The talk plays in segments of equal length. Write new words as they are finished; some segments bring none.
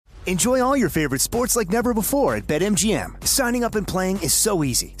Enjoy all your favorite sports like never before at BetMGM. Signing up and playing is so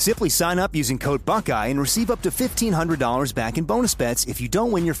easy. Simply sign up using code Buckeye and receive up to $1,500 back in bonus bets if you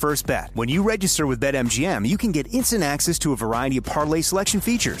don't win your first bet. When you register with BetMGM, you can get instant access to a variety of parlay selection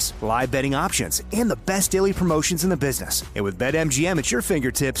features, live betting options, and the best daily promotions in the business. And with BetMGM at your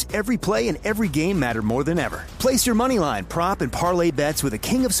fingertips, every play and every game matter more than ever. Place your moneyline, prop, and parlay bets with the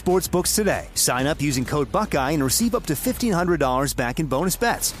king of sportsbooks today. Sign up using code Buckeye and receive up to $1,500 back in bonus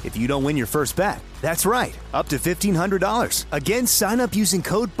bets if you don't win your first bet. That's right, up to $1,500. Again, sign up using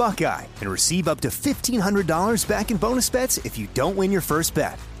code Buckeye and receive up to $1,500 back in bonus bets if you don't win your first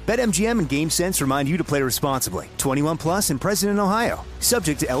bet. BetMGM and GameSense remind you to play responsibly. 21 plus and present in Ohio.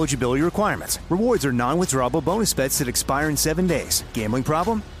 Subject to eligibility requirements. Rewards are non-withdrawable bonus bets that expire in 7 days. Gambling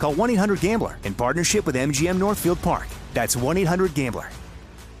problem? Call 1-800-GAMBLER in partnership with MGM Northfield Park. That's 1-800-GAMBLER.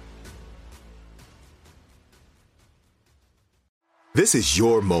 This is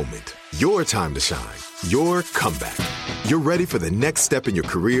your moment, your time to shine, your comeback. You're ready for the next step in your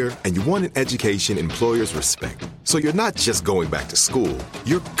career, and you want an education employers respect. So you're not just going back to school,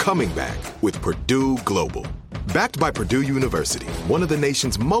 you're coming back with Purdue Global. Backed by Purdue University, one of the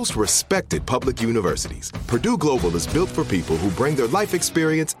nation's most respected public universities, Purdue Global is built for people who bring their life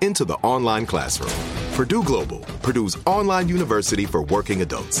experience into the online classroom. Purdue Global, Purdue's online university for working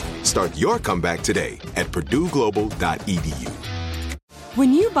adults. Start your comeback today at purdueglobal.edu.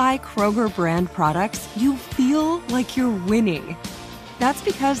 When you buy Kroger brand products, you feel like you're winning. That's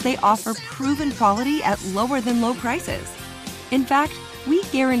because they offer proven quality at lower than low prices. In fact, we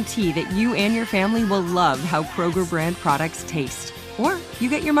guarantee that you and your family will love how Kroger brand products taste, or you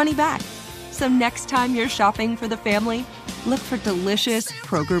get your money back. So next time you're shopping for the family, look for delicious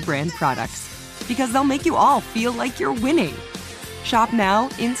Kroger brand products, because they'll make you all feel like you're winning. Shop now,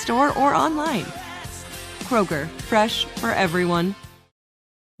 in-store, or online. Kroger, fresh for everyone.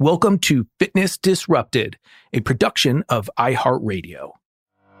 Welcome to Fitness Disrupted, a production of iHeartRadio.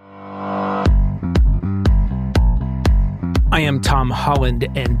 I am Tom Holland,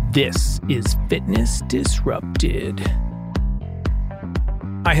 and this is Fitness Disrupted.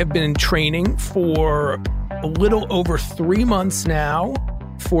 I have been training for a little over 3 months now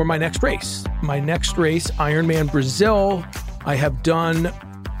for my next race. My next race, Ironman Brazil. I have done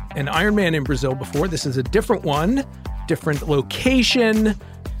an Ironman in Brazil before. This is a different one, different location.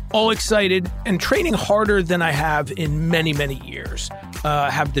 All excited and training harder than I have in many, many years.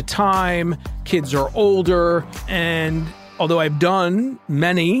 Have the time, kids are older, and although I've done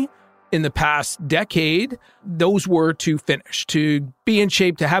many in the past decade, those were to finish, to be in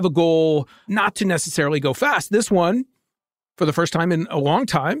shape, to have a goal, not to necessarily go fast. This one, for the first time in a long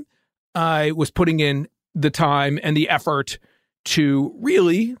time, I was putting in the time and the effort to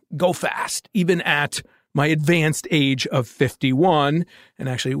really go fast, even at my advanced age of 51, and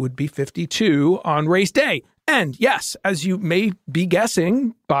actually it would be 52 on race day. And yes, as you may be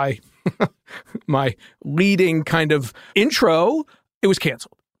guessing by my leading kind of intro, it was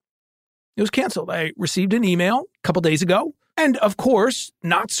canceled. It was canceled. I received an email a couple days ago. And of course,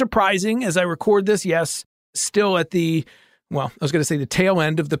 not surprising as I record this, yes, still at the, well, I was going to say the tail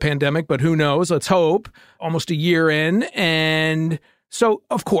end of the pandemic, but who knows? Let's hope. Almost a year in. And so,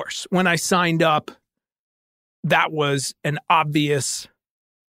 of course, when I signed up, that was an obvious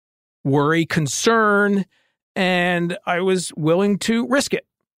worry, concern, and I was willing to risk it.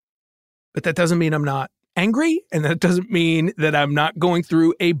 But that doesn't mean I'm not angry, and that doesn't mean that I'm not going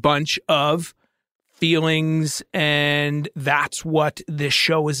through a bunch of feelings, and that's what this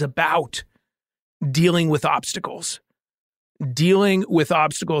show is about, dealing with obstacles. Dealing with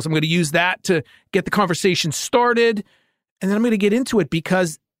obstacles. I'm going to use that to get the conversation started, and then I'm going to get into it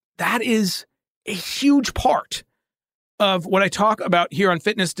because that is a huge part of what I talk about here on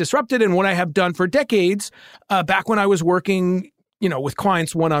Fitness Disrupted and what I have done for decades, back when I was working, with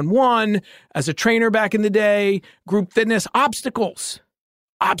clients one-on-one, as a trainer back in the day, group fitness, obstacles.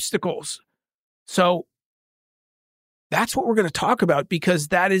 So that's what we're going to talk about because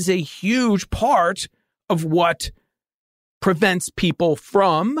that is a huge part of what prevents people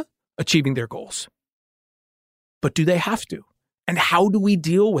from achieving their goals. But do they have to? And how do we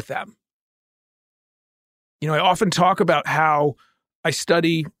deal with them? I often talk about how I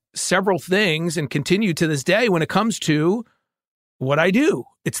study several things and continue to this day when it comes to what I do.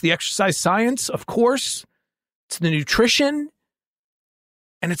 It's the exercise science, of course. It's the nutrition.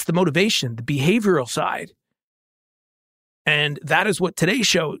 And it's the motivation, the behavioral side. And that is what today's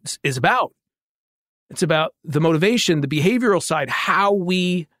show is about. It's about the motivation, the behavioral side, how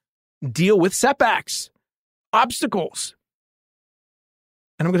we deal with setbacks, obstacles.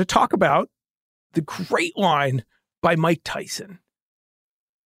 And I'm going to talk about the great line by Mike Tyson.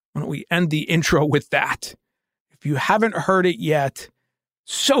 Why don't we end the intro with that? If you haven't heard it yet,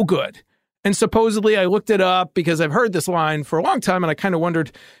 so good. And supposedly I looked it up because I've heard this line for a long time, and I kind of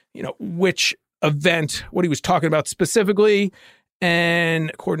wondered, which event, what he was talking about specifically. And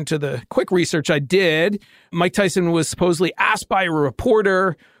according to the quick research I did, Mike Tyson was supposedly asked by a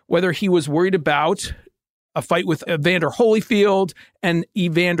reporter whether he was worried about a fight with Evander Holyfield and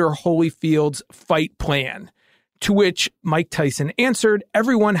Evander Holyfield's fight plan, to which Mike Tyson answered,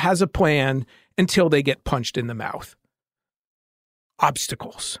 everyone has a plan until they get punched in the mouth.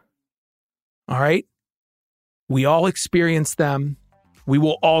 Obstacles. All right? We all experience them. We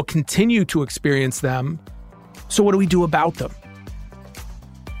will all continue to experience them. So what do we do about them?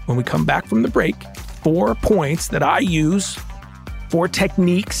 When we come back from the break, 4 points that I use, 4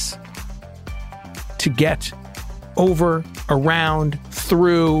 techniques to get over, around,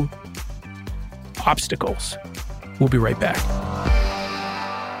 through obstacles. We'll be right back.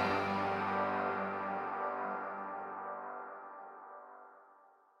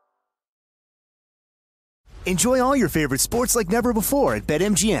 Enjoy all your favorite sports like never before at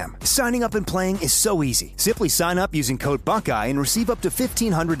BetMGM. Signing up and playing is so easy. Simply sign up using code Buckeye and receive up to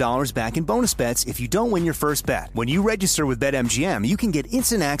 $1,500 back in bonus bets if you don't win your first bet. When you register with BetMGM, you can get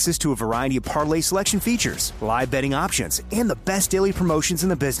instant access to a variety of parlay selection features, live betting options, and the best daily promotions in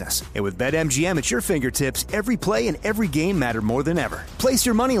the business. And with BetMGM at your fingertips, every play and every game matter more than ever. Place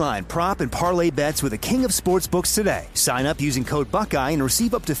your moneyline, prop, and parlay bets with the king of sportsbooks today. Sign up using code Buckeye and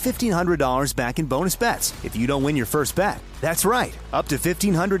receive up to $1,500 back in bonus bets if you don't win your first bet. That's right, up to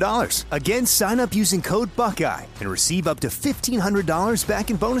 $1,500. Again, sign up using code Buckeye and receive up to $1,500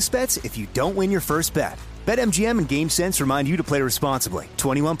 back in bonus bets if you don't win your first bet. BetMGM and GameSense remind you to play responsibly.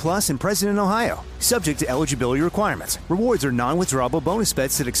 21 plus and present in Ohio. Subject to eligibility requirements. Rewards are non-withdrawable bonus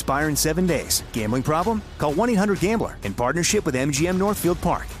bets that expire in 7 days. Gambling problem? Call 1-800-GAMBLER in partnership with MGM Northfield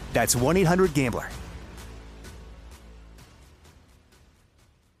Park. That's 1-800-GAMBLER.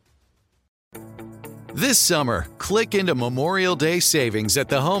 This summer, click into Memorial Day savings at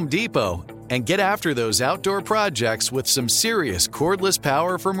the Home Depot and get after those outdoor projects with some serious cordless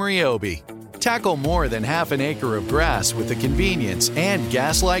power from Ryobi. Tackle more than half an acre of grass with the convenience and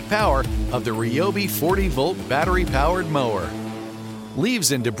gas-like power of the Ryobi 40-volt battery-powered mower.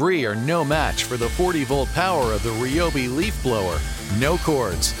 Leaves and debris are no match for the 40-volt power of the Ryobi leaf blower. No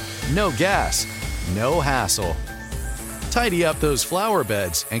cords, no gas, no hassle. Tidy up those flower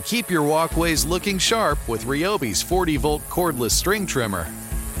beds and keep your walkways looking sharp with Ryobi's 40-volt cordless string trimmer.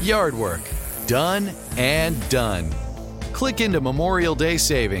 Yard work, done and done. Click into Memorial Day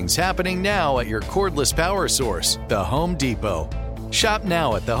savings happening now at your cordless power source, the Home Depot. Shop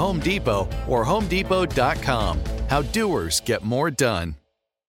now at the Home Depot or HomeDepot.com. How doers get more done.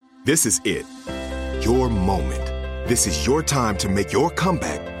 This is it. Your moment. This is your time to make your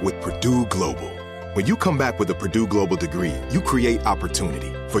comeback with Purdue Global. When you come back with a Purdue Global degree, you create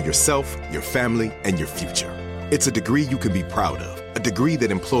opportunity for yourself, your family, and your future. It's a degree you can be proud of, a degree that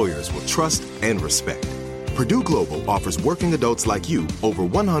employers will trust and respect. Purdue Global offers working adults like you over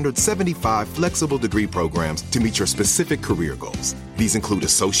 175 flexible degree programs to meet your specific career goals. These include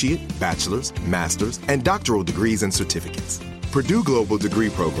associate, bachelor's, master's, and doctoral degrees and certificates. Purdue Global degree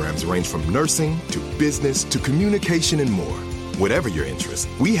programs range from nursing to business to communication and more. Whatever your interest,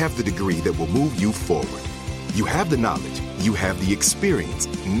 we have the degree that will move you forward. You have the knowledge, you have the experience.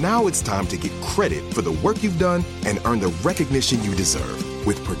 Now it's time to get credit for the work you've done and earn the recognition you deserve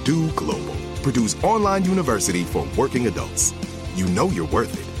with Purdue Global, Purdue's online university for working adults. You know you're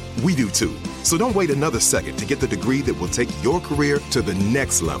worth it. We do too. So don't wait another second to get the degree that will take your career to the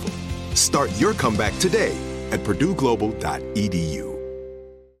next level. Start your comeback today at purdueglobal.edu.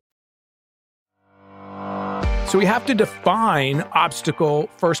 So we have to define obstacle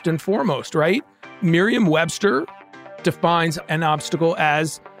first and foremost, right? Merriam-Webster defines an obstacle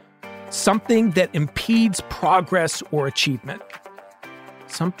as something that impedes progress or achievement.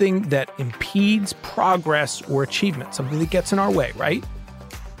 Something that impedes progress or achievement, something that gets in our way, right?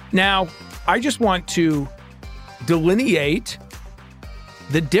 Now, I just want to delineate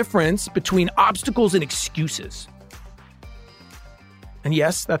the difference between obstacles and excuses. And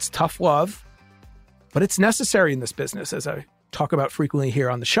yes, that's tough love. But it's necessary in this business, as I talk about frequently here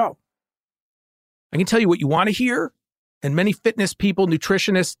on the show. I can tell you what you want to hear, and many fitness people,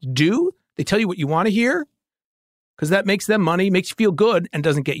 nutritionists do. They tell you what you want to hear because that makes them money, makes you feel good, and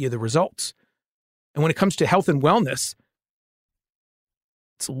doesn't get you the results. And when it comes to health and wellness,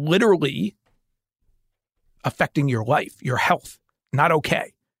 it's literally affecting your life, your health. Not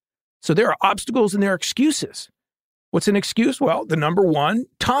okay. So there are obstacles and there are excuses. What's an excuse? Well, the number one,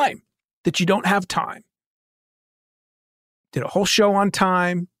 time. That you don't have time. Did a whole show on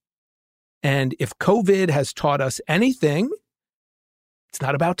time. And if COVID has taught us anything, it's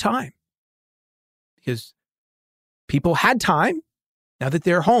not about time. Because people had time, now that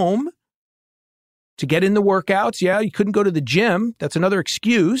they're home, to get in the workouts. Yeah, you couldn't go to the gym. That's another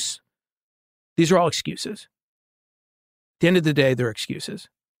excuse. These are all excuses. At the end of the day, they're excuses.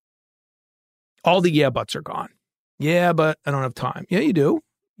 All the yeah buts are gone. Yeah, but I don't have time. Yeah, you do.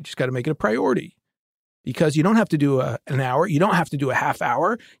 You just got to make it a priority. Because you don't have to do an hour. You don't have to do a half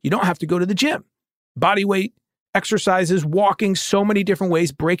hour. You don't have to go to the gym. Body weight exercises, walking, so many different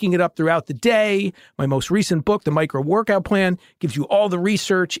ways, breaking it up throughout the day. My most recent book, The Micro Workout Plan, gives you all the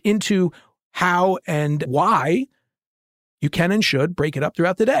research into how and why you can and should break it up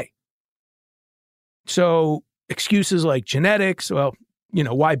throughout the day. So excuses like genetics, well,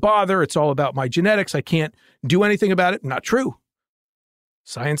 why bother? It's all about my genetics. I can't do anything about it. Not true.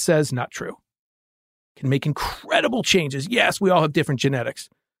 Science says not true. Can make incredible changes. Yes, we all have different genetics.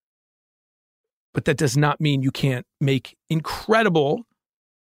 But that does not mean you can't make incredible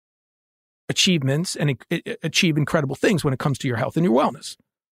achievements and achieve incredible things when it comes to your health and your wellness.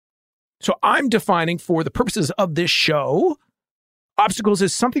 So I'm defining, for the purposes of this show, obstacles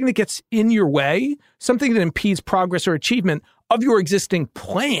as something that gets in your way, something that impedes progress or achievement of your existing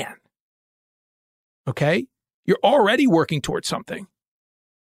plan. Okay? You're already working towards something.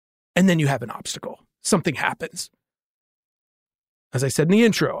 And then you have an obstacle. Something happens. As I said in the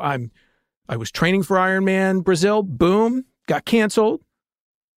intro, I was training for Ironman Brazil. Boom, got canceled.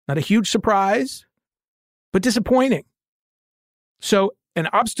 Not a huge surprise, but disappointing. So an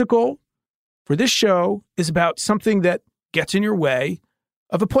obstacle for this show is about something that gets in your way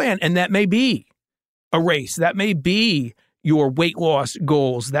of a plan. And that may be a race. That may be your weight loss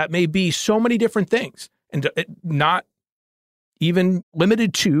goals. That may be so many different things. And not even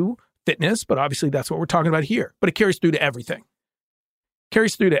limited to fitness, but obviously that's what we're talking about here. But it carries through to everything.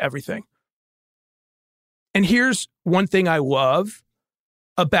 And here's one thing I love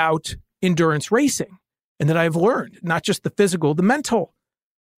about endurance racing and that I've learned, not just the physical, the mental.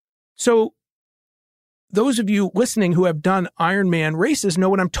 So those of you listening who have done Ironman races know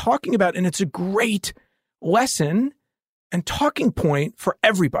what I'm talking about, and it's a great lesson and talking point for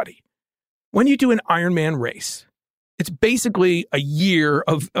everybody. When you do an Ironman race, it's basically a year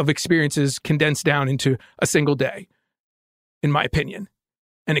of experiences condensed down into a single day, in my opinion,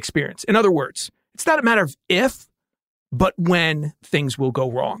 an experience. In other words, it's not a matter of if, but when things will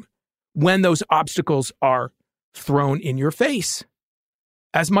go wrong, when those obstacles are thrown in your face.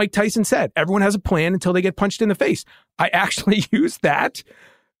 As Mike Tyson said, everyone has a plan until they get punched in the face. I actually used that.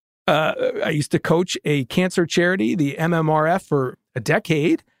 I used to coach a cancer charity, the MMRF, for a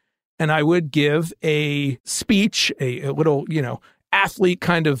decade. And I would give a speech, a little, athlete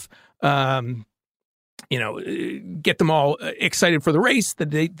kind of, get them all excited for the race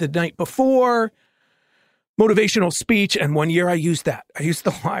the night before, motivational speech. And one year I used that. I used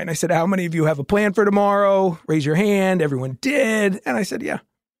the line. I said, how many of you have a plan for tomorrow? Raise your hand. Everyone did. And I said, yeah,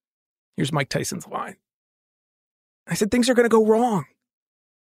 here's Mike Tyson's line. I said, things are going to go wrong.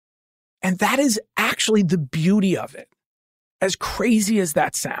 And that is actually the beauty of it. As crazy as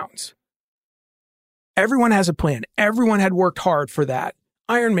that sounds, everyone has a plan. Everyone had worked hard for that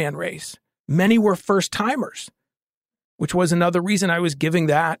Ironman race. Many were first timers, which was another reason I was giving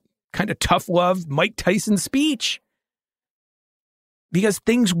that kind of tough love Mike Tyson speech, because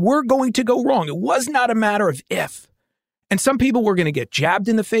things were going to go wrong. It was not a matter of if. And some people were going to get jabbed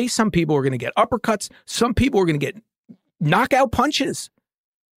in the face. Some people were going to get uppercuts. Some people were going to get knockout punches.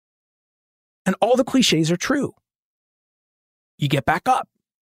 And all the cliches are true. You get back up.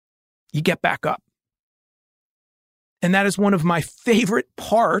 You get back up. And that is one of my favorite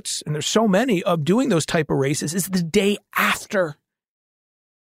parts, and there's so many, of doing those type of races, is the day after.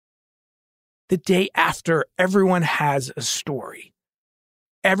 The day after, everyone has a story.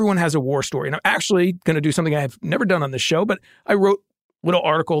 Everyone has a war story. And I'm actually going to do something I've never done on this show, but I wrote a little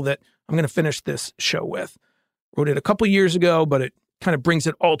article that I'm going to finish this show with. Wrote it a couple years ago, but it kind of brings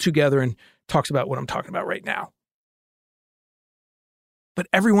it all together and talks about what I'm talking about right now. But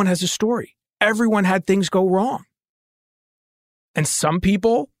everyone has a story. Everyone had things go wrong. And some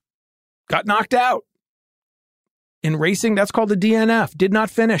people got knocked out. In racing, that's called a DNF, did not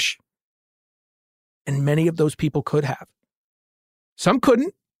finish. And many of those people could have. Some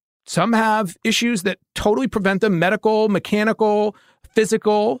couldn't. Some have issues that totally prevent them, medical, mechanical,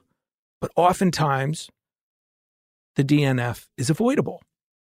 physical. But oftentimes, the DNF is avoidable.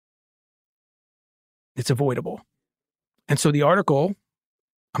 It's avoidable. And so the article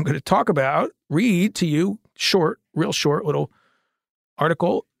I'm going to talk about, read to you, real short little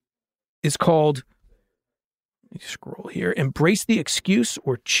article, is called Let me scroll here. Embrace the excuse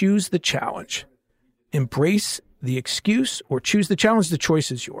or choose the challenge. Embrace the excuse or choose the challenge. The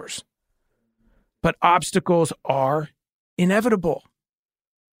choice is yours. But obstacles are inevitable.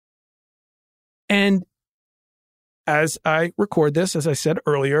 And as I record this, as I said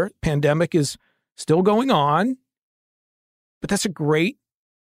earlier, pandemic is still going on, but that's a great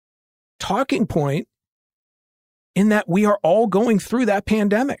talking point in that we are all going through that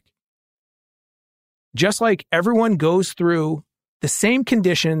pandemic. Just like everyone goes through the same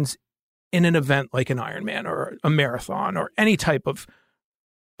conditions in an event like an Ironman or a marathon or any type of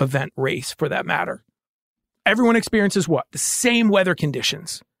event race for that matter. Everyone experiences what? The same weather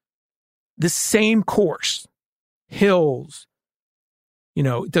conditions, the same course, hills.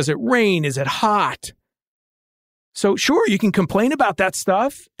 Does it rain? Is it hot? So sure, you can complain about that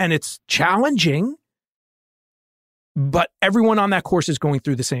stuff and it's challenging, but everyone on that course is going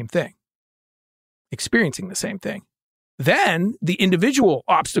through the same thing, experiencing the same thing. Then the individual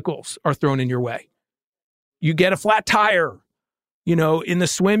obstacles are thrown in your way. You get a flat tire. In the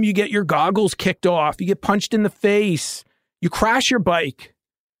swim, you get your goggles kicked off. You get punched in the face. You crash your bike.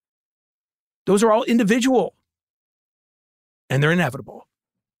 Those are all individual. And they're inevitable.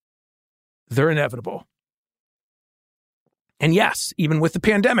 They're inevitable. And yes, even with the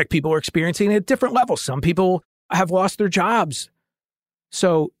pandemic, people are experiencing it at different levels. Some people have lost their jobs.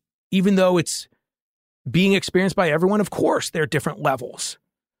 So even though it's being experienced by everyone, of course, there are different levels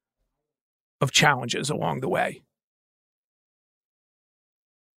of challenges along the way.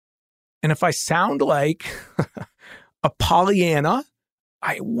 And if I sound like a Pollyanna,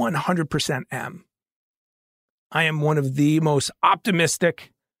 I 100% am. I am one of the most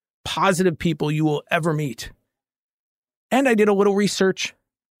optimistic, positive people you will ever meet. And I did a little research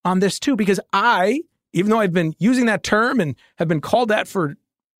on this too, because even though I've been using that term and have been called that for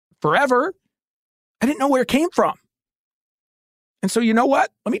forever, I didn't know where it came from. And so you know what?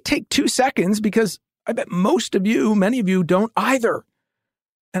 Let me take 2 seconds because I bet many of you don't either.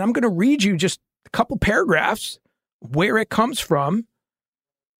 And I'm going to read you just a couple paragraphs where it comes from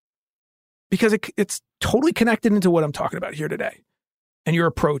because it's totally connected into what I'm talking about here today and your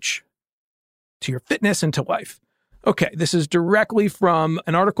approach to your fitness and to life. Okay, this is directly from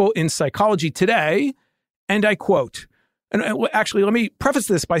an article in Psychology Today, and I quote, and actually, let me preface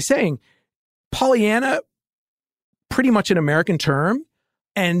this by saying Pollyanna, pretty much an American term,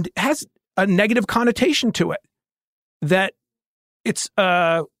 and has a negative connotation to it, that it's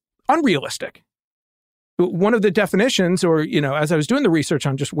unrealistic. One of the definitions, or, as I was doing the research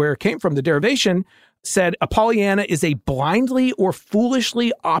on just where it came from, the derivation said a Pollyanna is a blindly or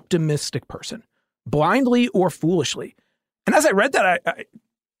foolishly optimistic person. Blindly or foolishly. And as I read that,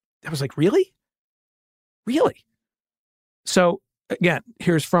 I was like, really? Really? So again,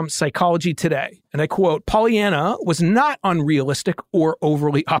 here's from Psychology Today. And I quote, Pollyanna was not unrealistic or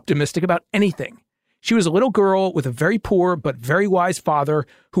overly optimistic about anything. She was a little girl with a very poor but very wise father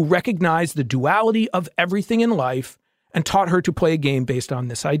who recognized the duality of everything in life and taught her to play a game based on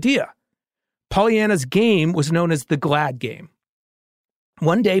this idea. Pollyanna's game was known as the Glad Game.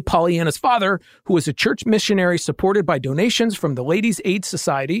 One day, Pollyanna's father, who was a church missionary supported by donations from the Ladies' Aid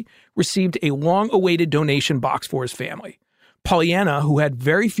Society, received a long-awaited donation box for his family. Pollyanna, who had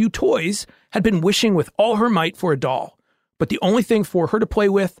very few toys, had been wishing with all her might for a doll, but the only thing for her to play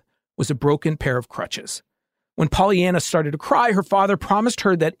with was a broken pair of crutches. When Pollyanna started to cry, her father promised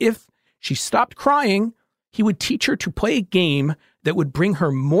her that if she stopped crying, he would teach her to play a game that would bring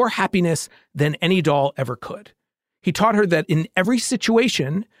her more happiness than any doll ever could. He taught her that in every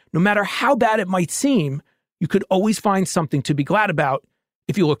situation, no matter how bad it might seem, you could always find something to be glad about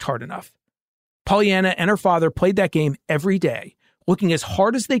if you looked hard enough. Pollyanna and her father played that game every day, looking as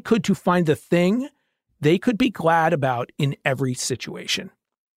hard as they could to find the thing they could be glad about in every situation.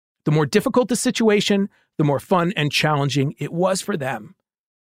 The more difficult the situation, the more fun and challenging it was for them.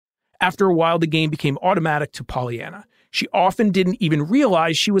 After a while, the game became automatic to Pollyanna. She often didn't even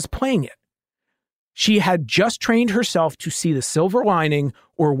realize she was playing it. She had just trained herself to see the silver lining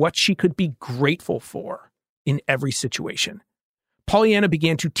or what she could be grateful for in every situation. Pollyanna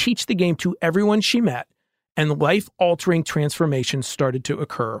began to teach the game to everyone she met, and life-altering transformations started to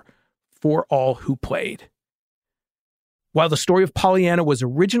occur for all who played. While the story of Pollyanna was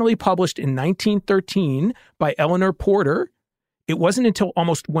originally published in 1913 by Eleanor Porter, it wasn't until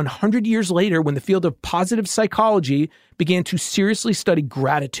almost 100 years later when the field of positive psychology began to seriously study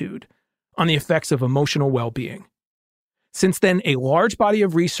gratitude on the effects of emotional well-being. Since then, a large body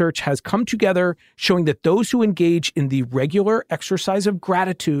of research has come together showing that those who engage in the regular exercise of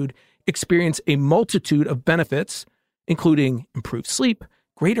gratitude experience a multitude of benefits, including improved sleep,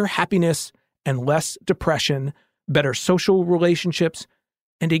 greater happiness, and less depression, better social relationships,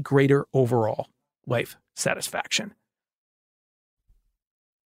 and a greater overall life satisfaction.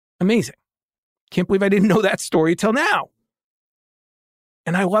 Amazing. Can't believe I didn't know that story till now.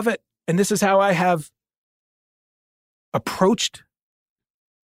 And I love it. And this is how I have approached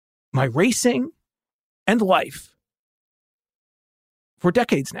my racing and life for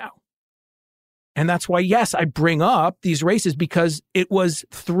decades now. And that's why, yes, I bring up these races, because it was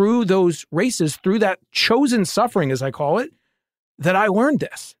through those races, through that chosen suffering, as I call it, that I learned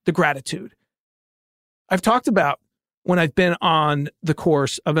this, the gratitude. I've talked about when I've been on the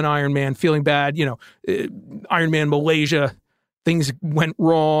course of an Ironman, feeling bad, Ironman Malaysia, things went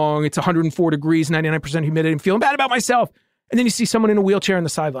wrong. It's 104 degrees, 99% humidity, and feeling bad about myself. And then you see someone in a wheelchair on the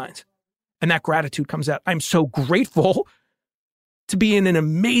sidelines, and that gratitude comes out. I'm so grateful to be in an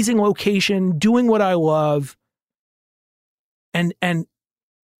amazing location, doing what I love, and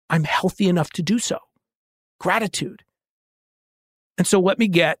I'm healthy enough to do so. Gratitude. And so let me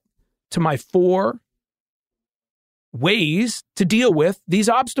get to my 4 ways to deal with these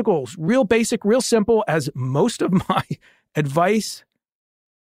obstacles. Real basic, real simple, as most of my advice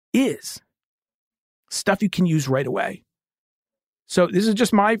is. Stuff you can use right away. So this is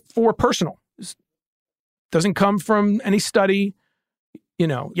just my 4 personal. This doesn't come from any study.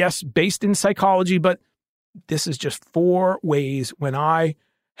 Yes, based in psychology, but this is just 4 ways when I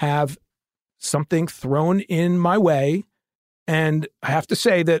have something thrown in my way. And I have to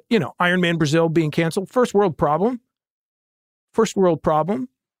say that, Ironman Brazil being canceled, first world problem,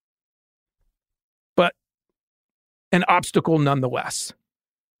 but an obstacle nonetheless.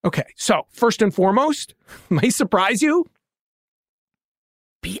 Okay, so first and foremost, may surprise you,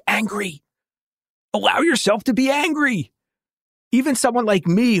 be angry. Allow yourself to be angry. Even someone like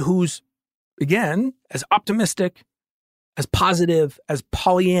me who's, again, as optimistic, as positive, as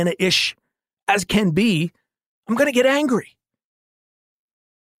Pollyanna-ish as can be, I'm going to get angry.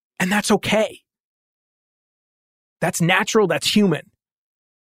 And that's okay. That's natural. That's human.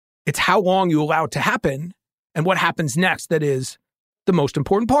 It's how long you allow it to happen and what happens next that is the most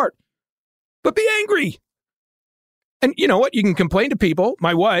important part. But be angry. And you know what? You can complain to people.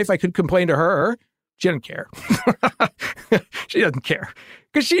 My wife, I could complain to her. She doesn't care. She doesn't care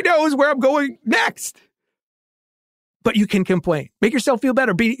because she knows where I'm going next. But you can complain. Make yourself feel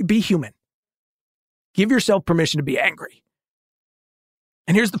better. Be human. Give yourself permission to be angry.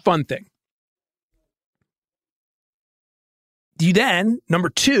 And here's the fun thing. You then, number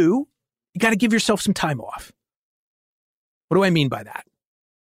 2, you got to give yourself some time off. What do I mean by that?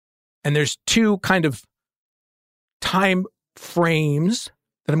 And there's 2 kind of time frames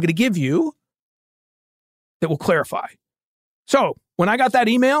that I'm going to give you that will clarify. So when I got that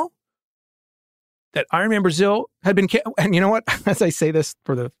email that Ironman Brazil had been, and you know what? As I say this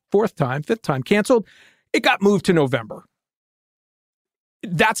for the 4th time, 5th time, canceled, it got moved to November.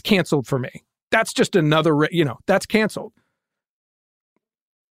 That's canceled for me. That's just another, that's canceled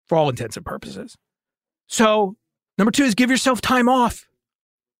for all intents and purposes. So number 2 is give yourself time off.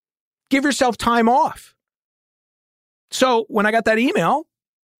 Give yourself time off. So when I got that email,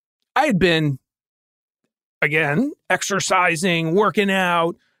 I had been, again, exercising, working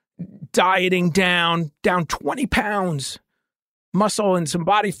out, dieting down 20 pounds, muscle and some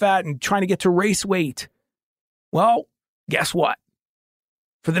body fat, and trying to get to race weight. Well, guess what?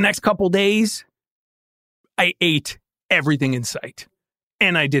 For the next couple days, I ate everything in sight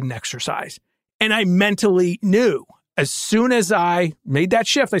and I didn't exercise. And I mentally knew as soon as I made that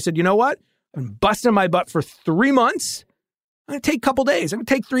shift, I said, you know what? I've been busting my butt for 3 months. I'm going to take a couple days. I'm going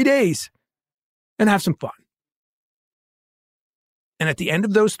to take 3 days and have some fun. And at the end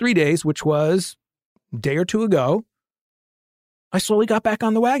of those 3 days, which was a day or 2 ago, I slowly got back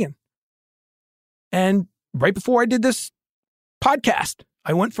on the wagon. And right before I did this podcast,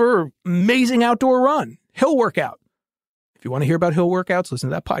 I went for an amazing outdoor run, hill workout. If you want to hear about hill workouts, listen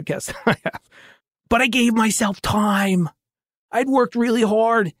to that podcast I have. But I gave myself time. I'd worked really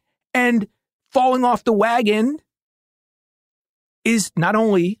hard, and falling off the wagon is not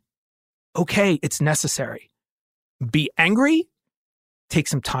only okay, it's necessary. Be angry, take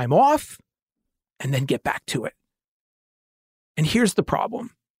some time off, and then get back to it. And here's the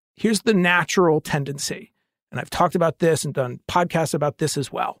problem. Here's the natural tendency. And I've talked about this and done podcasts about this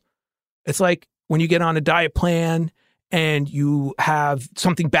as well. It's like when you get on a diet plan and you have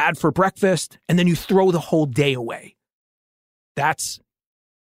something bad for breakfast and then you throw the whole day away. That's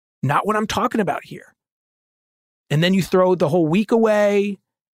not what I'm talking about here. And then you throw the whole week away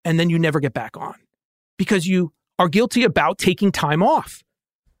and then you never get back on because you are guilty about taking time off.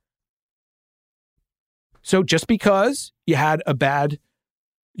 So just because you had a bad,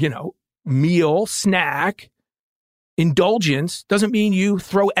 meal, snack, indulgence doesn't mean you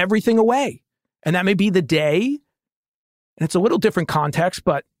throw everything away. And that may be the day. And it's a little different context,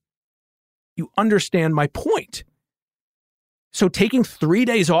 but you understand my point. So taking 3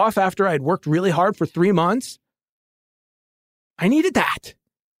 days off after I'd worked really hard for 3 months, I needed that.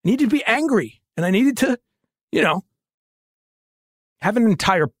 I needed to be angry. And I needed to, have an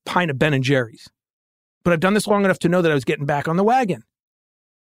entire pint of Ben & Jerry's. But I've done this long enough to know that I was getting back on the wagon.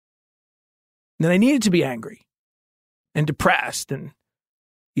 And then I needed to be angry and depressed. And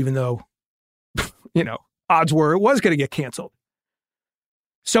even though, odds were it was going to get canceled.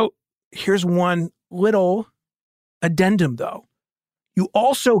 So here's one little addendum, though. You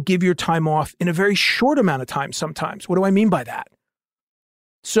also give your time off in a very short amount of time sometimes. What do I mean by that?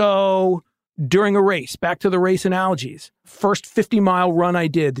 So during a race, back to the race analogies, first 50-mile run I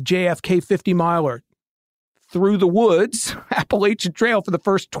did, the JFK 50-miler, through the woods, Appalachian Trail for the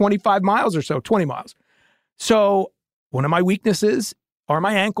first 25 miles or so, 20 miles. So one of my weaknesses are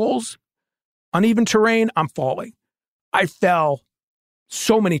my ankles. Uneven terrain, I'm falling. I fell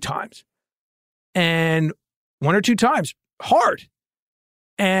so many times. And 1 or 2 times, hard.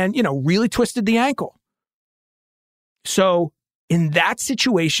 And, really twisted the ankle. So in that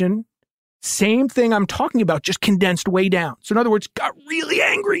situation, same thing I'm talking about, just condensed way down. So in other words, got really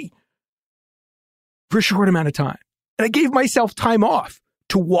angry for a short amount of time. And I gave myself time off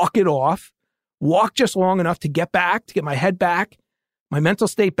to walk it off, walk just long enough to get back, to get my head back, my mental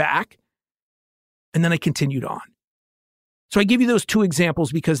state back. And then I continued on. So I give you those 2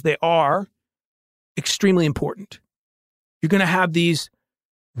 examples because they are extremely important. You're going to have these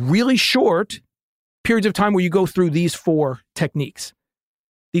really short periods of time where you go through these 4 techniques,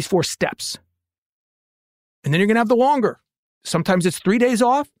 these 4 steps. And then you're going to have the longer. Sometimes it's 3 days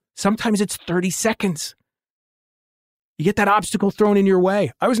off. Sometimes it's 30 seconds. You get that obstacle thrown in your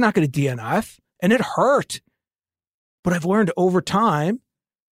way. I was not going to DNF, and it hurt. But I've learned over time,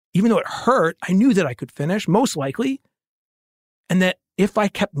 even though it hurt, I knew that I could finish, most likely, and that if I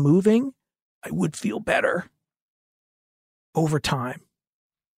kept moving, I would feel better over time.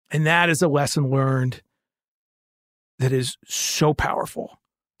 And that is a lesson learned that is so powerful,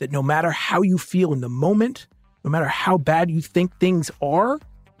 that no matter how you feel in the moment, no matter how bad you think things are,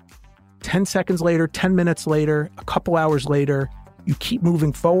 10 seconds later, 10 minutes later, a couple hours later, you keep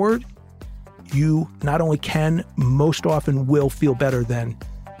moving forward, you not only can, most often will feel better than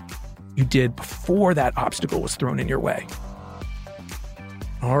you did before that obstacle was thrown in your way.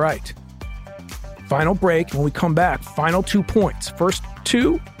 All right. Final break. When we come back, final 2 points. First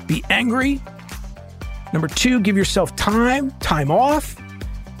 2, be angry. Number 2, give yourself time off.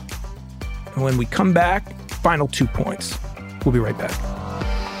 And when we come back, final 2 points. We'll be right back.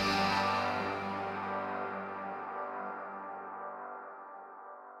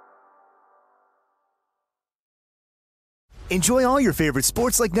 Enjoy all your favorite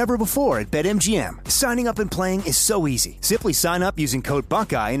sports like never before at BetMGM. Signing up and playing is so easy. Simply sign up using code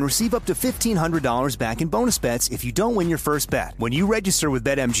Buckeye and receive up to $1,500 back in bonus bets if you don't win your first bet. When you register with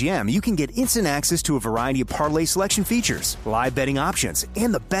BetMGM, you can get instant access to a variety of parlay selection features, live betting options,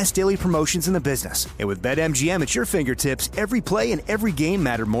 and the best daily promotions in the business. And with BetMGM at your fingertips, every play and every game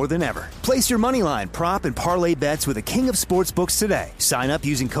matter more than ever. Place your moneyline, prop, and parlay bets with the king of sportsbooks today. Sign up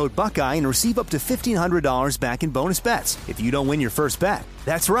using code Buckeye and receive up to $1,500 back in bonus bets if you don't win your first bet.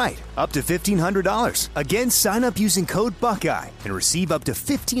 That's right, up to $1,500. Again, sign up using code Buckeye and receive up to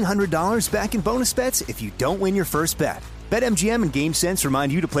 $1,500 back in bonus bets if you don't win your first bet. BetMGM and GameSense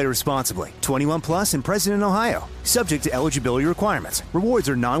remind you to play responsibly. 21 plus and present in Ohio. Subject to eligibility requirements. Rewards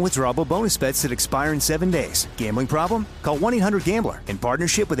are non-withdrawable bonus bets that expire in 7 days. Gambling problem? Call 1-800-GAMBLER in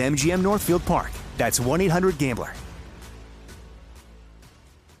partnership with MGM Northfield Park. That's 1-800-GAMBLER.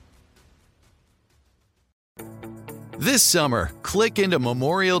 This summer, click into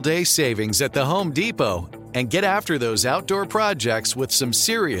Memorial Day savings at the Home Depot and get after those outdoor projects with some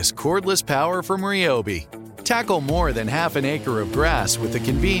serious cordless power from Ryobi. Tackle more than half an acre of grass with the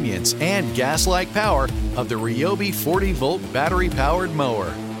convenience and gas-like power of the Ryobi 40-volt battery-powered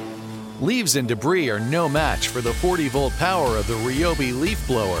mower. Leaves and debris are no match for the 40-volt power of the Ryobi leaf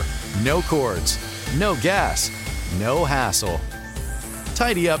blower. No cords, no gas, no hassle.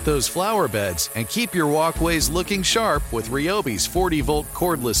 Tidy up those flower beds and keep your walkways looking sharp with Ryobi's 40-volt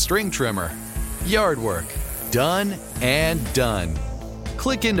cordless string trimmer. Yard work, done and done.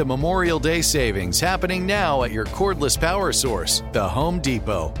 Click into Memorial Day savings happening now at your cordless power source, the Home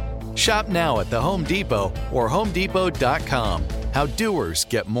Depot. Shop now at the Home Depot or HomeDepot.com. How doers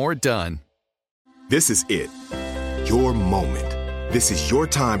get more done. This is it. Your moment. This is your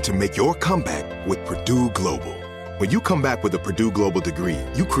time to make your comeback with Purdue Global. When you come back with a Purdue Global degree,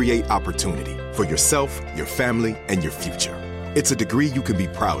 you create opportunity for yourself, your family, and your future. It's a degree you can be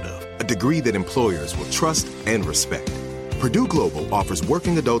proud of, a degree that employers will trust and respect. Purdue Global offers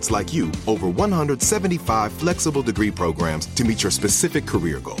working adults like you over 175 flexible degree programs to meet your specific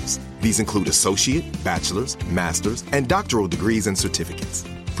career goals. These include associate, bachelor's, master's, and doctoral degrees and certificates.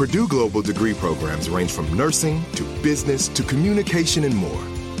 Purdue Global degree programs range from nursing to business to communication and more.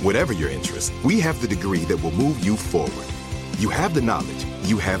 Whatever your interest, we have the degree that will move you forward. You have the knowledge,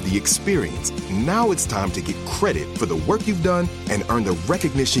 you have the experience. Now it's time to get credit for the work you've done and earn the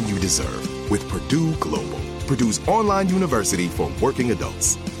recognition you deserve with Purdue Global, Purdue's online university for working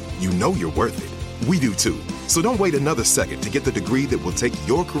adults. You know you're worth it. We do too. So don't wait another second to get the degree that will take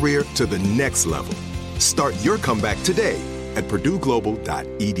your career to the next level. Start your comeback today at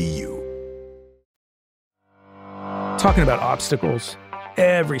purdueglobal.edu. Talking about obstacles,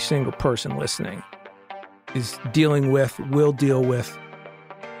 every single person listening is dealing with, will deal with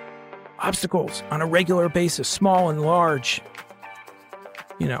obstacles on a regular basis, small and large,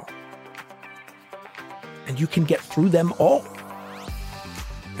 and you can get through them all.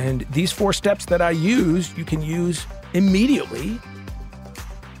 And these 4 steps that I use, you can use immediately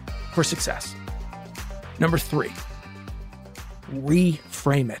for success. Number 3,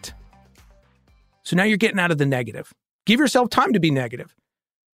 reframe it. So now you're getting out of the negative. Give yourself time to be negative.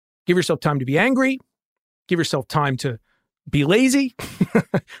 Give yourself time to be angry. Give yourself time to be lazy,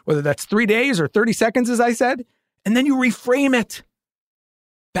 whether that's 3 days or 30 seconds, as I said, and then you reframe it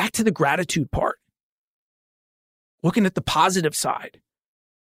back to the gratitude part, looking at the positive side.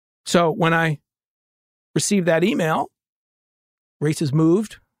 So when I received that email, races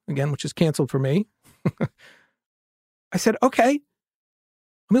moved, again, which is canceled for me, I said, okay,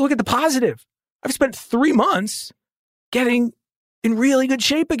 let me look at the positive. I've spent 3 months getting in really good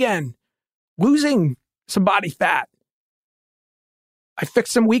shape again, losing some body fat. I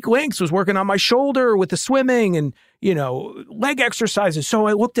fixed some weak links, was working on my shoulder with the swimming and, leg exercises. So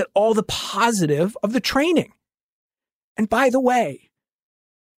I looked at all the positive of the training. And by the way,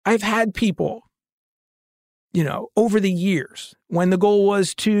 I've had people, over the years, when the goal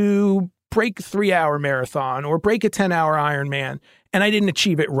was to break a 3-hour marathon or break a 10-hour Ironman, and I didn't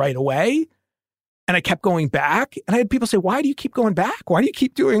achieve it right away, and I kept going back, and I had people say, why do you keep going back? Why do you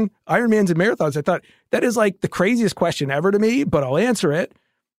keep doing Ironmans and marathons? I thought, that is like the craziest question ever to me, but I'll answer it.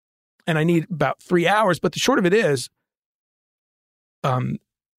 And I need about 3 hours. But the short of it is, I'm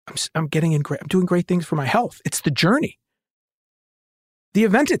doing great things for my health. It's the journey. The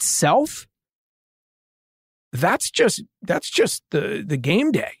event itself, that's just the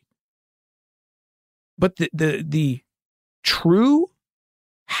game day. But the true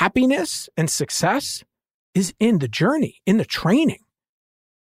happiness and success is in the journey, in the training.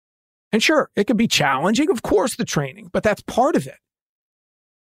 And sure, it can be challenging, of course, the training, but that's part of it.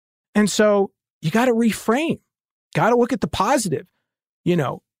 And so you got to reframe, got to look at the positive.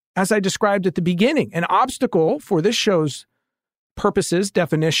 As I described at the beginning, an obstacle for this show's purposes,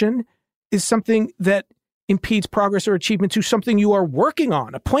 definition, is something that impedes progress or achievement to something you are working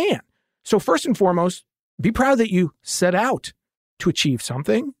on, a plan. So first and foremost, be proud that you set out to achieve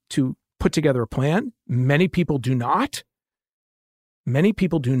something, to put together a plan. Many people do not. Many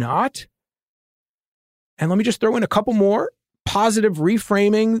people do not. And let me just throw in a couple more positive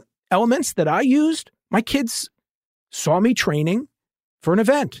reframing elements that I used. My kids saw me training for an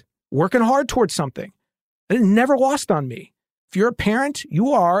event, working hard towards something. It never lost on me. If you're a parent,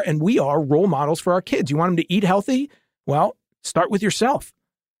 you are, and we are, role models for our kids. You want them to eat healthy? Well, start with yourself.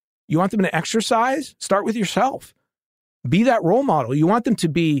 You want them to exercise? Start with yourself. Be that role model. You want them to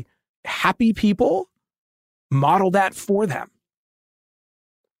be happy people? Model that for them.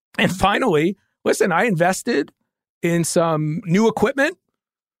 And finally, listen, I invested in some new equipment.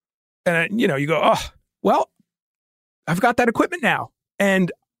 And, you go, oh, well, I've got that equipment now.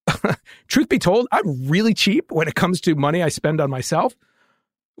 And truth be told, I'm really cheap when it comes to money I spend on myself.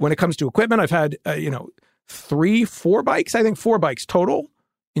 When it comes to equipment, I've had, 4 bikes, I think 4 bikes total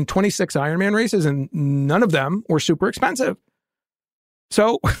in 26 Ironman races, and none of them were super expensive.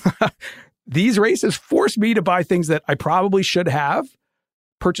 So these races forced me to buy things that I probably should have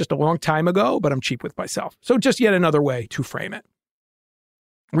purchased a long time ago, but I'm cheap with myself. So just yet another way to frame it.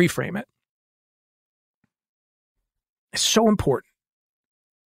 Reframe it. It's so important.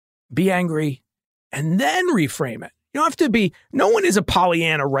 Be angry and then reframe it. You don't have to be, no one is a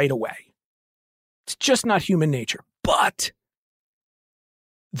Pollyanna right away. It's just not human nature. But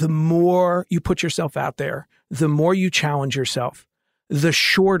the more you put yourself out there, the more you challenge yourself, the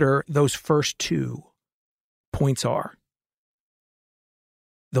shorter those first 2 points are.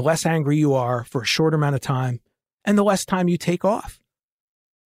 The less angry you are for a short amount of time, and the less time you take off.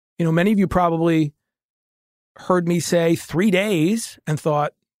 You know, many of you probably heard me say 3 days and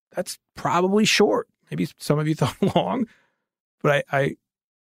thought, that's probably short. Maybe some of you thought long, but I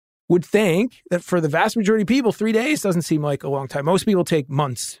would think that for the vast majority of people, 3 days doesn't seem like a long time. Most people take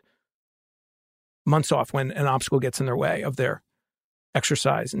months off when an obstacle gets in their way of their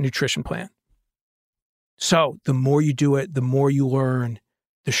exercise and nutrition plan. So the more you do it, the more you learn,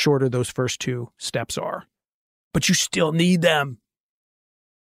 the shorter those first 2 steps are. But you still need them.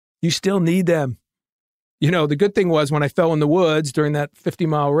 You still need them. You know, the good thing was when I fell in the woods during that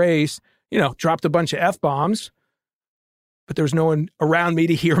 50-mile race, you know, dropped a bunch of F-bombs, but there was no one around me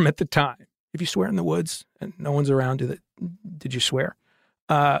to hear them at the time. If you swear in the woods and no one's around, did you swear?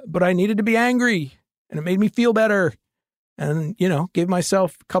 But I needed to be angry, and it made me feel better. And, you know, gave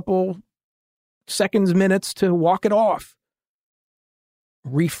myself a couple seconds, minutes to walk it off.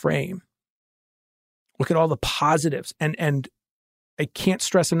 Reframe. Look at all the positives. And I can't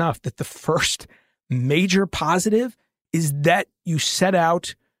stress enough that the first major positive is that you set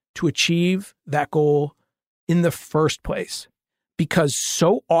out to achieve that goal in the first place. Because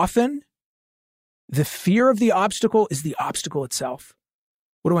so often, the fear of the obstacle is the obstacle itself.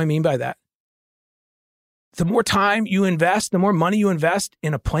 What do I mean by that? The more time you invest, the more money you invest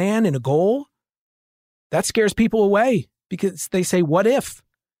in a plan, in a goal, that scares people away because they say, what if?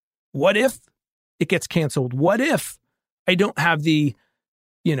 What if it gets canceled? What if I don't have the,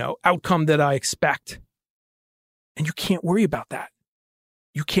 outcome that I expect? And you can't worry about that.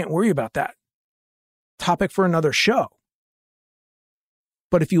 You can't worry about that. Topic for another show.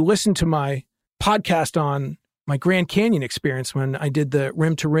 But if you listen to my podcast on my Grand Canyon experience when I did the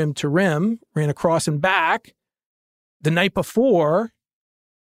rim to rim to rim, ran across and back, the night before,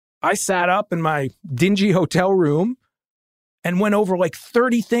 I sat up in my dingy hotel room and went over like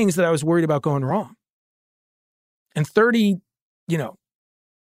 30 things that I was worried about going wrong. And 30,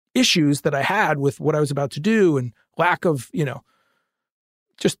 issues that I had with what I was about to do and lack of,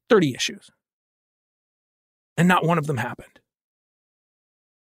 just 30 issues. And not one of them happened.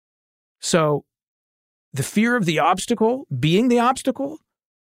 So the fear of the obstacle, being the obstacle,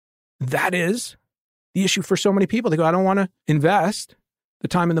 that is the issue for so many people. They go, I don't want to invest the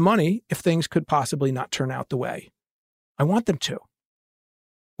time and the money if things could possibly not turn out the way I want them to.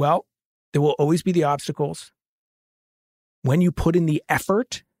 Well, there will always be the obstacles. When you put in the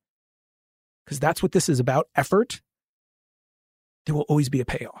effort, because that's what this is about, effort, there will always be a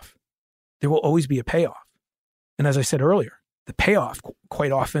payoff. There will always be a payoff. And as I said earlier, the payoff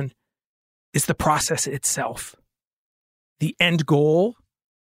quite often is the process itself. The end goal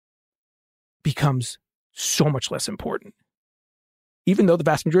becomes so much less important. Even though the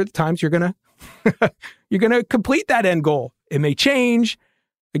vast majority of the times you're gonna complete that end goal. It may change.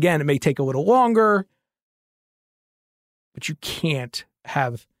 Again, it may take a little longer. But you can't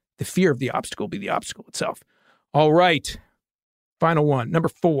have the fear of the obstacle be the obstacle itself. All right. Final one. Number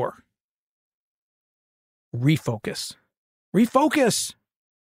 4. Refocus. Refocus.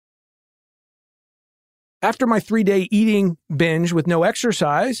 After my 3-day eating binge with no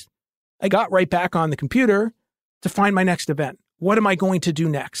exercise, I got right back on the computer to find my next event. What am I going to do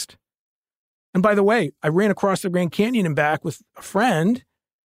next? And by the way, I ran across the Grand Canyon and back with a friend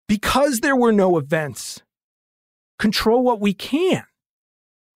because there were no events. Control what we can.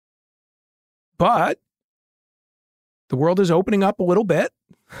 But the world is opening up a little bit.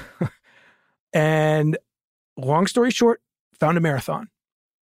 And long story short, found a marathon.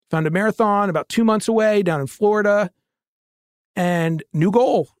 Found a marathon about 2 months away down in Florida. And new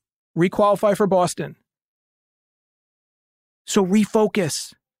goal, requalify for Boston. So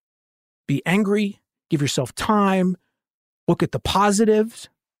refocus. Be angry. Give yourself time. Look at the positives.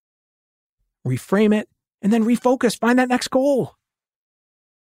 Reframe it. And then refocus. Find that next goal.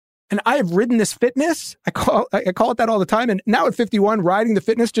 And I have ridden this fitness. I call it that all the time. And now at 51, riding the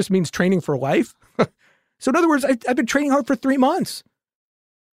fitness just means training for life. So in other words, I've been training hard for 3 months.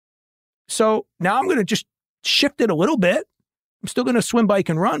 So now I'm going to just shift it a little bit. I'm still going to swim, bike,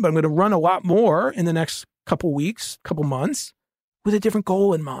 and run, but I'm going to run a lot more in the next couple weeks, couple months with a different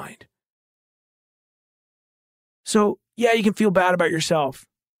goal in mind. So yeah, you can feel bad about yourself.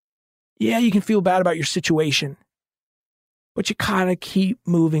 Yeah, you can feel bad about your situation, but you kind of keep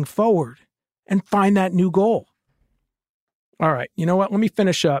moving forward and find that new goal. All right. You know what? Let me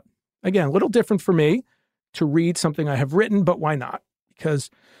finish up. Again, a little different for me to read something I have written, but why not? Because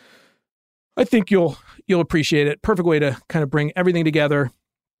I think you'll appreciate it. Perfect way to kind of bring everything together.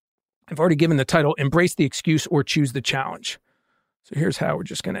 I've already given the title, Embrace the Excuse or Choose the Challenge. So here's how we're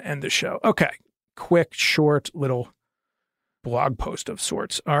just going to end the show. Okay. Quick, short, little blog post of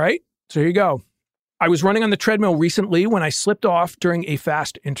sorts. All right. So here you go. I was running on the treadmill recently when I slipped off during a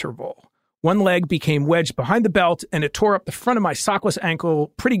fast interval. One leg became wedged behind the belt, and it tore up the front of my sockless ankle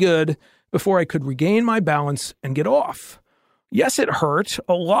pretty good before I could regain my balance and get off. Yes, it hurt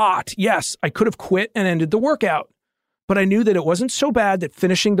a lot. Yes, I could have quit and ended the workout. But I knew that it wasn't so bad that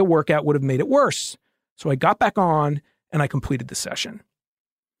finishing the workout would have made it worse. So I got back on and I completed the session.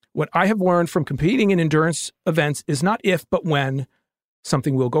 What I have learned from competing in endurance events is not if, but when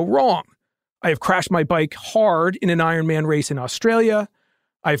something will go wrong. I have crashed my bike hard in an Ironman race in Australia.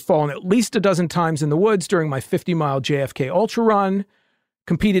 I've fallen at least a dozen times in the woods during my 50-mile JFK Ultra Run,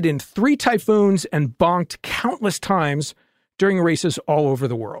 competed in 3 typhoons, and bonked countless times during races all over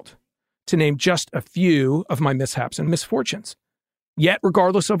the world, to name just a few of my mishaps and misfortunes. Yet,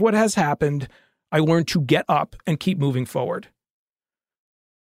 regardless of what has happened, I learned to get up and keep moving forward.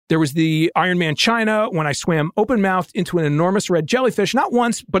 There was the Ironman China when I swam open-mouthed into an enormous red jellyfish, not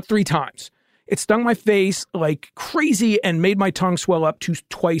once, but 3 times. It stung my face like crazy and made my tongue swell up to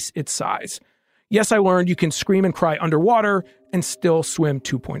twice its size. Yes, I learned you can scream and cry underwater and still swim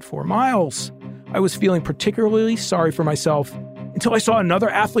 2.4 miles. I was feeling particularly sorry for myself until I saw another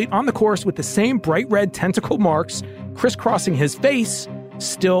athlete on the course with the same bright red tentacle marks crisscrossing his face,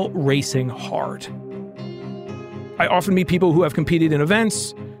 still racing hard. I often meet people who have competed in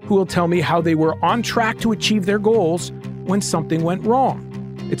events who will tell me how they were on track to achieve their goals when something went wrong.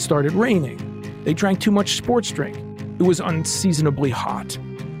 It started raining. They drank too much sports drink. It was unseasonably hot.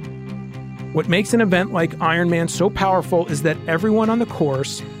 What makes an event like Ironman so powerful is that everyone on the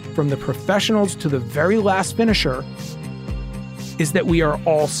course, from the professionals to the very last finisher, is that we are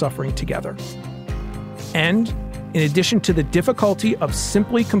all suffering together. And in addition to the difficulty of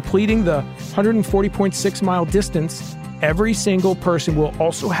simply completing the 140.6 mile distance, every single person will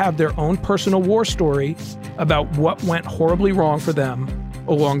also have their own personal war story about what went horribly wrong for them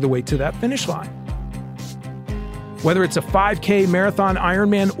along the way to that finish line. Whether it's a 5K, marathon,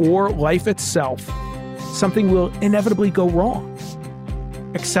 Ironman, or life itself, something will inevitably go wrong.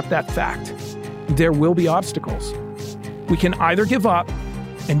 Accept that fact. There will be obstacles. We can either give up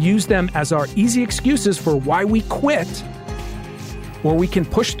and use them as our easy excuses for why we quit, or we can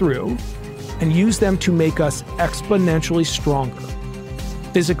push through and use them to make us exponentially stronger,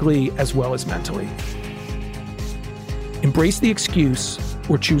 physically as well as mentally. Embrace the excuse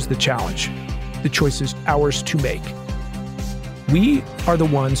or choose the challenge. The choice is ours to make. We are the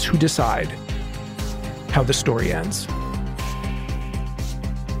ones who decide how the story ends.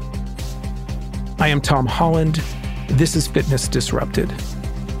 I am Tom Holland. This is Fitness Disrupted.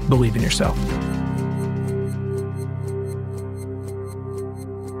 Believe in yourself.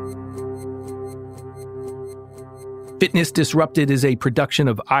 Fitness Disrupted is a production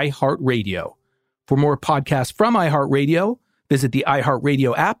of iHeartRadio. For more podcasts from iHeartRadio, visit the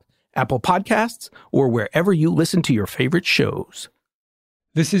iHeartRadio app, Apple Podcasts, or wherever you listen to your favorite shows.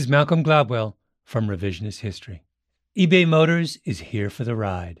 This is Malcolm Gladwell from Revisionist History. eBay Motors is here for the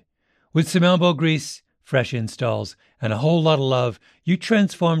ride. With some elbow grease, fresh installs, and a whole lot of love, you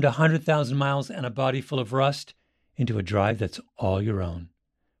transformed 100,000 miles and a body full of rust into a drive that's all your own.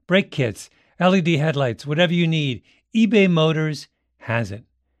 Brake kits, LED headlights, whatever you need, eBay Motors has it.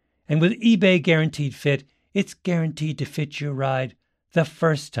 And with eBay Guaranteed Fit, it's guaranteed to fit your ride the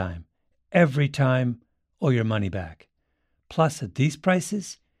first time, every time, or your money back. Plus, at these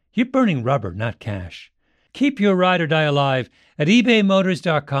prices, you're burning rubber, not cash. Keep your ride or die alive at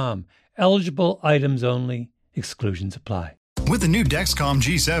ebaymotors.com. Eligible items only. Exclusions apply. With the new Dexcom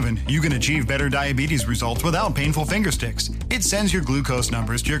G7, you can achieve better diabetes results without painful finger sticks. It sends your glucose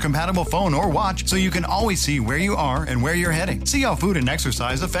numbers to your compatible phone or watch so you can always see where you are and where you're heading. See how food and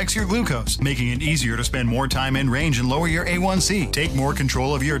exercise affects your glucose, making it easier to spend more time in range and lower your A1C. Take more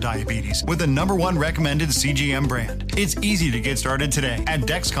control of your diabetes with the #1 recommended CGM brand. It's easy to get started today at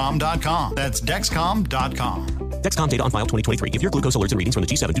Dexcom.com. That's Dexcom.com. Dexcom data on file 2023. If your glucose alerts and readings from the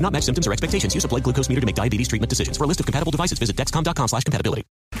G7 do not match symptoms or expectations, use a blood glucose meter to make diabetes treatment decisions. For a list of compatible devices, visit Dexcom.com/compatibility.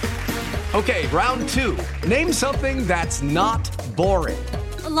 Okay, round 2. Name something that's not boring.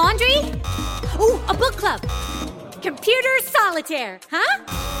 A laundry? Ooh, a book club. Computer solitaire, huh?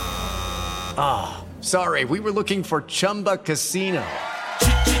 Ah, sorry, we were looking for Chumba Casino.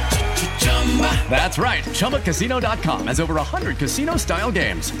 That's right, ChumbaCasino.com has over 100 casino-style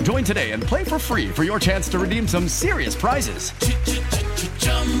games. Join today and play for free for your chance to redeem some serious prizes.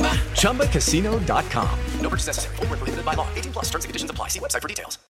 ChumbaCasino.com. No purchase necessary. Void where prohibited by law. 18+ terms and conditions apply. See website for details.